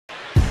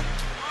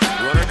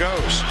Runner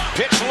goes.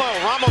 Pitch low.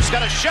 Ramos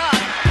got a shot.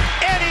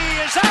 And he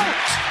is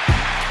out.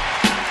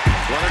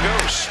 Runner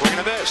goes. Swing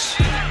and a miss.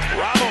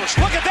 Ramos,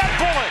 look at that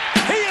bullet.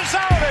 He is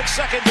out at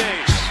second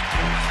base.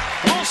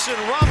 Wilson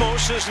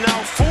Ramos is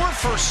now 4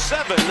 for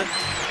 7,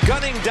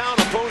 gunning down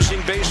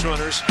opposing base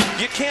runners.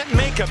 You can't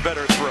make a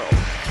better throw.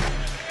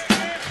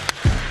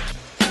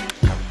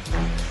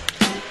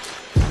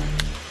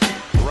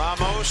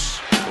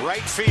 Ramos,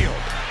 right field.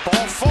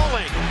 Ball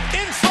falling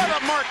in front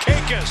of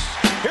Markakis.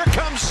 Here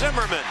comes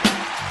Zimmerman.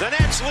 The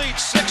Nats lead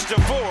 6-4.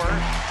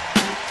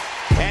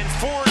 And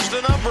 4's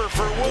the number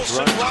for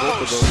Wilson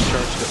Ramos.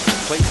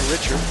 Clayton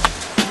Richard.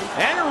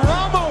 And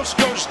Ramos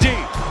goes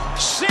deep.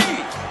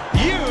 See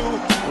you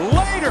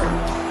later.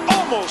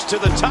 Almost to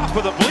the top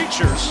of the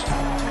bleachers.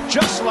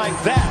 Just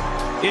like that,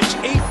 it's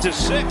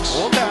 8-6.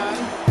 Hold on.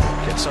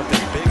 Get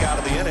something big out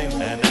of the inning.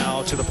 And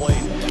now to the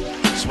plate.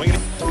 Swinging.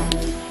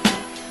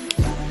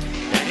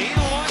 And he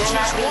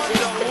launches one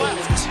to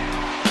left.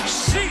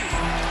 See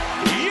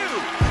you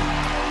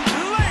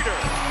later.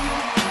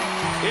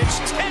 It's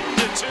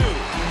 10-2.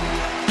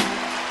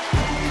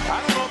 I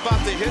don't know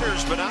about the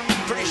hitters, but I'm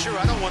pretty sure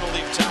I don't want to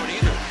leave town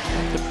either.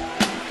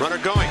 Runner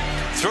going.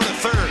 Throw to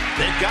third.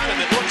 They've got him,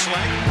 it looks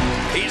like.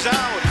 He's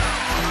out.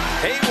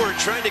 Hayward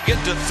trying to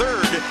get to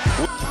third.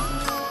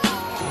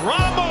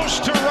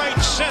 Ramos to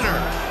right center.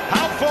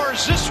 How far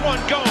is this one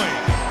going?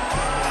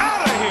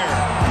 Out of here.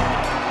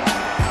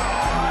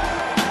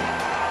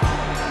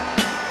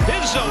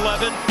 His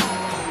 11.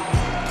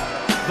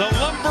 The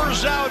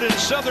Lumbers out in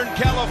Southern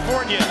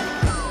California.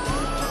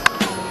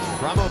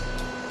 Ramos.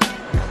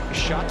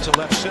 Shot to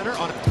left center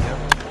on it.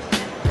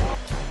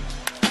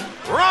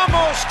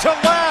 Ramos to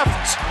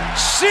left.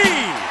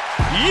 See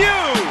you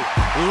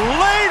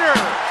later.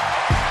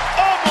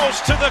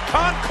 Almost to the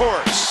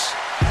concourse.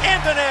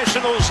 And the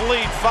Nationals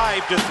lead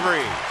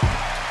 5-3.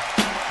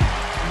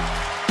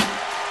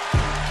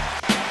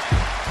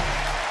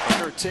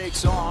 Runner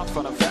takes off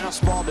on a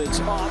fastball that's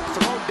up.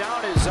 Throw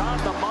down is on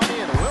the money,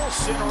 and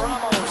Wilson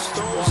Ramos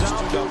throws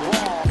out the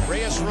ball.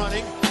 Reyes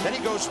running, then he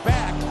goes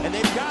back, and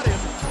they've got him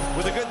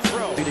with a good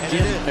throw. And it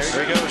is.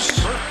 There he goes.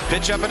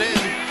 Pitch up and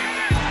in.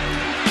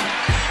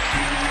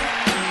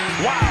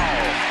 Wow.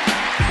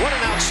 What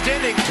an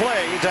outstanding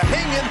play to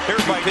hang in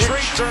here by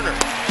Trey Turner.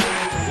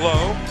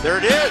 Low.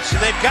 There it is.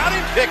 And they've got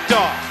him picked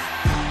off.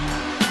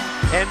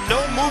 And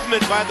no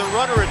movement by the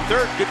runner at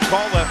third. Good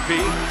call,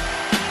 FP.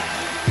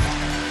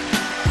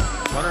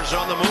 Runner's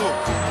on the move.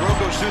 Throw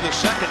goes through the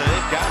second, and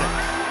they've got him.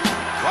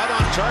 Right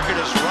on target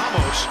is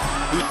Ramos,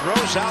 who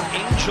throws out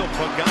Angel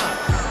Pagan.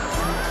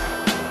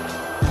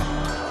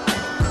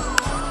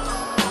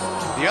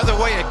 The other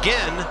way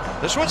again.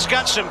 This one's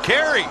got some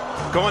carry.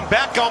 Going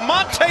back on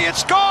Monte,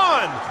 it's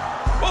gone.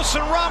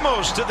 Wilson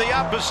Ramos to the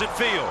opposite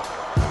field.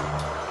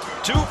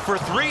 2 for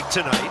 3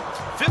 tonight.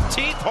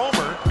 15th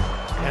homer.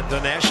 And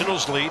the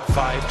Nationals lead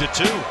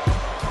 5-2.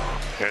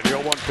 And the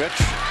 0-1 pitch.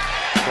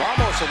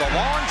 Ramos with a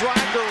long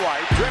drive to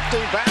right.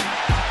 Drifting back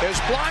is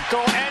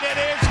Blanco, and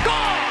it is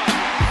gone.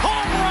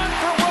 Home run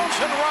for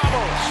Wilson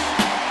Ramos.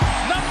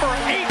 Number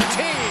 18.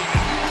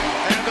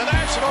 And the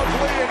Nationals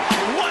lead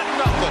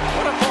 1-0.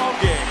 What a ball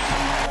game.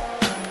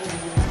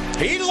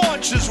 He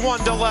launches one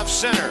to left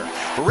center.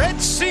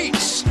 Red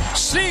seats.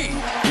 See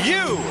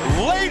you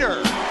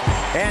later.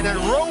 And a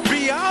row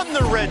beyond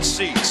the red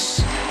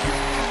seats.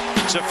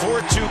 It's a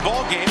 4-2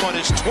 ball game on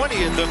his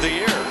 20th of the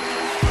year.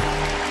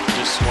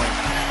 Just swing.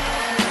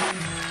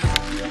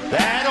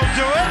 That'll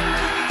do it.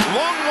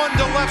 Long one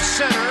to left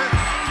center.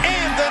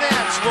 And the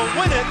Nats will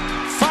win it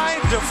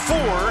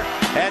 5-4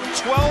 at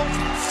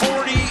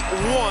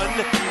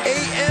 12:41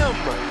 a.m.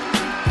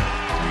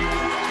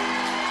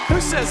 Who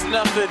says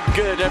nothing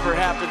good ever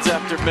happens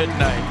after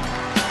midnight?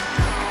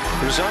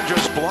 There's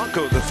Andres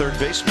Blanco, the third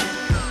baseman.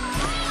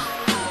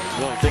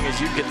 The only thing is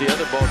you get the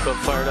other ball club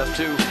fired up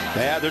too.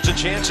 Yeah, there's a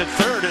chance at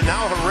third, and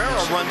now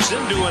Herrera runs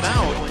into an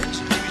out. Maybe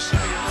some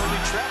of your early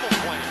travel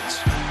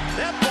plans.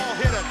 That ball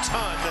hit a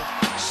ton.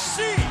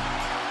 See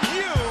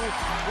you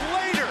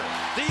later.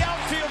 The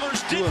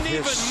outfielders didn't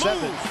even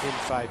move. In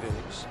 5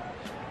 innings.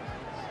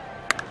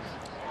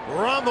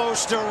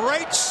 Ramos to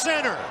right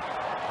center.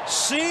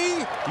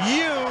 See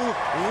you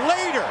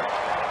later.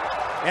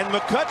 And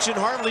McCutchen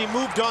hardly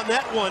moved on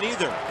that one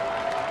either.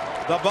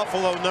 The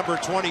Buffalo number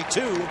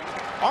 22.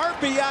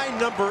 RBI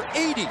number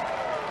 80.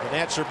 The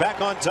Nats are back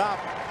on top.